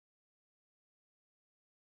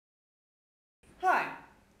Hi,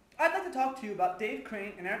 I'd like to talk to you about Dave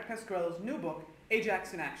Crane and Eric Pescarello's new book,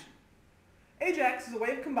 Ajax in Action. Ajax is a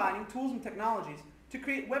way of combining tools and technologies to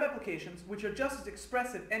create web applications which are just as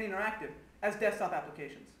expressive and interactive as desktop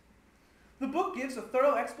applications. The book gives a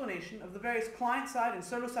thorough explanation of the various client-side and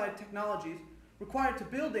server-side technologies required to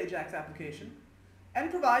build Ajax application and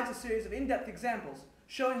provides a series of in-depth examples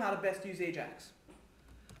showing how to best use Ajax.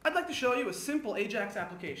 I'd like to show you a simple Ajax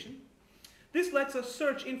application. This lets us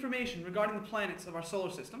search information regarding the planets of our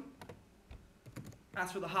solar system.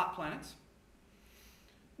 As for the hot planets,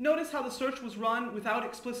 notice how the search was run without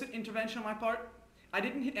explicit intervention on my part. I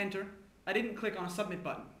didn't hit enter. I didn't click on a submit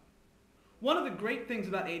button. One of the great things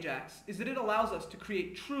about Ajax is that it allows us to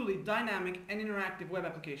create truly dynamic and interactive web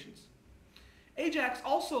applications. Ajax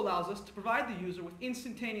also allows us to provide the user with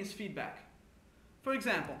instantaneous feedback. For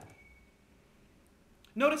example,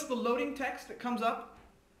 notice the loading text that comes up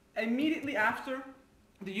immediately after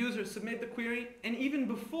the user submitted the query and even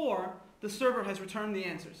before the server has returned the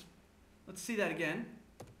answers. Let's see that again.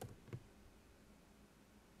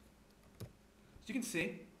 As you can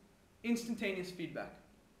see, instantaneous feedback.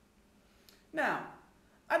 Now,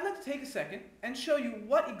 I'd like to take a second and show you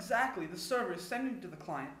what exactly the server is sending to the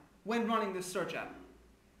client when running this search app.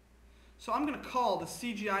 So I'm going to call the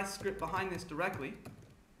CGI script behind this directly.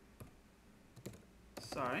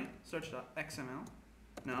 Sorry, search.xml.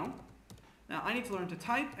 No. Now I need to learn to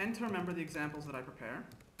type and to remember the examples that I prepare.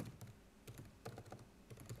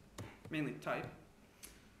 Mainly type.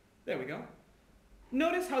 There we go.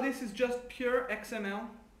 Notice how this is just pure XML.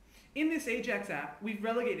 In this Ajax app, we've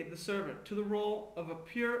relegated the server to the role of a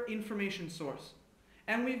pure information source.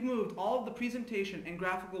 And we've moved all of the presentation and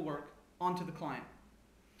graphical work onto the client.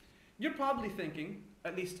 You're probably thinking,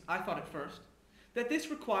 at least I thought at first, that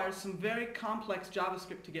this requires some very complex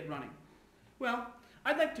JavaScript to get running. Well,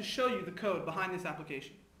 I'd like to show you the code behind this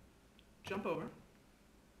application. Jump over.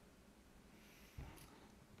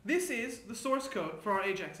 This is the source code for our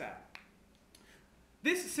Ajax app.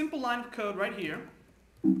 This simple line of code right here,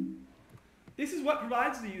 this is what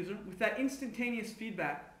provides the user with that instantaneous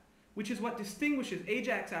feedback, which is what distinguishes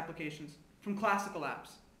Ajax applications from classical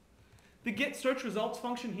apps. The get search results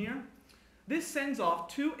function here, this sends off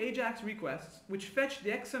two Ajax requests which fetch the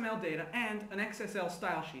XML data and an XSL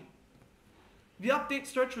style sheet. The update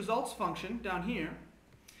search results function down here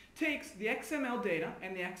takes the XML data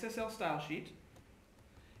and the XSL style sheet.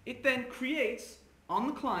 It then creates on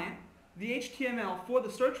the client the HTML for the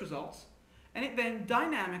search results, and it then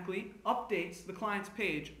dynamically updates the client's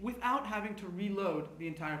page without having to reload the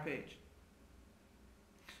entire page.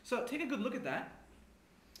 So take a good look at that.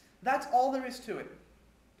 That's all there is to it.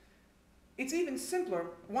 It's even simpler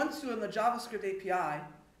once you're in the JavaScript API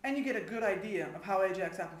and you get a good idea of how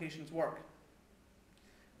Ajax applications work.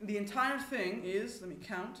 The entire thing is, let me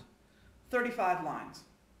count, 35 lines.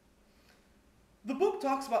 The book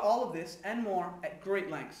talks about all of this and more at great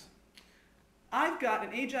lengths. I've got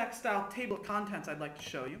an Ajax-style table of contents I'd like to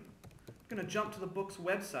show you. I'm going to jump to the book's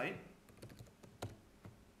website.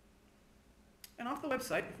 And off the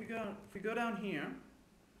website, if we go down here,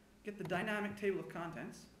 get the dynamic table of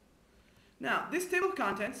contents. Now, this table of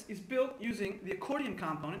contents is built using the accordion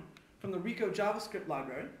component from the Rico JavaScript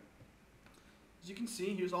library. As you can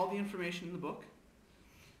see, here's all the information in the book.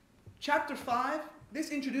 Chapter 5, this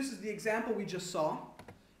introduces the example we just saw.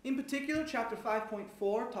 In particular, Chapter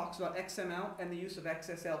 5.4 talks about XML and the use of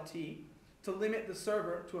XSLT to limit the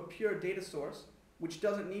server to a pure data source, which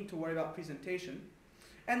doesn't need to worry about presentation,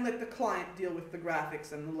 and let the client deal with the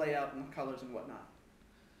graphics and the layout and the colors and whatnot.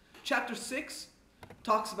 Chapter 6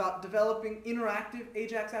 talks about developing interactive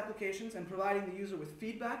Ajax applications and providing the user with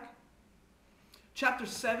feedback. Chapter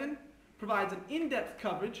 7 provides an in-depth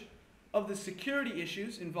coverage of the security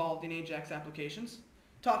issues involved in Ajax applications,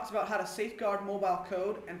 talks about how to safeguard mobile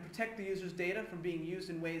code and protect the user's data from being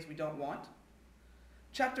used in ways we don't want.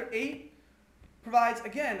 Chapter 8 provides,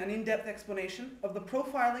 again, an in-depth explanation of the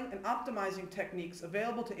profiling and optimizing techniques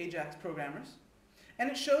available to Ajax programmers, and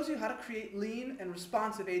it shows you how to create lean and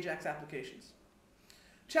responsive Ajax applications.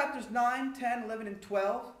 Chapters 9, 10, 11, and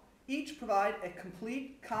 12 each provide a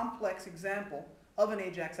complete, complex example of an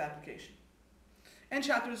Ajax application. And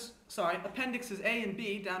appendixes A and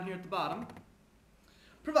B down here at the bottom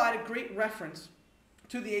provide a great reference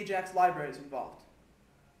to the Ajax libraries involved.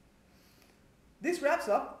 This wraps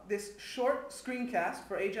up this short screencast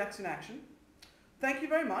for Ajax in Action. Thank you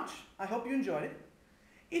very much. I hope you enjoyed it.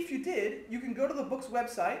 If you did, you can go to the book's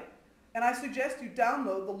website, and I suggest you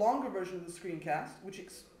download the longer version of the screencast, which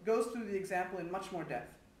goes through the example in much more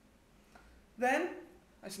depth. Then,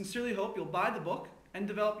 I sincerely hope you'll buy the book and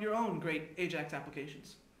develop your own great Ajax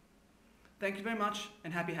applications. Thank you very much,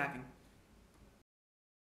 and happy hacking.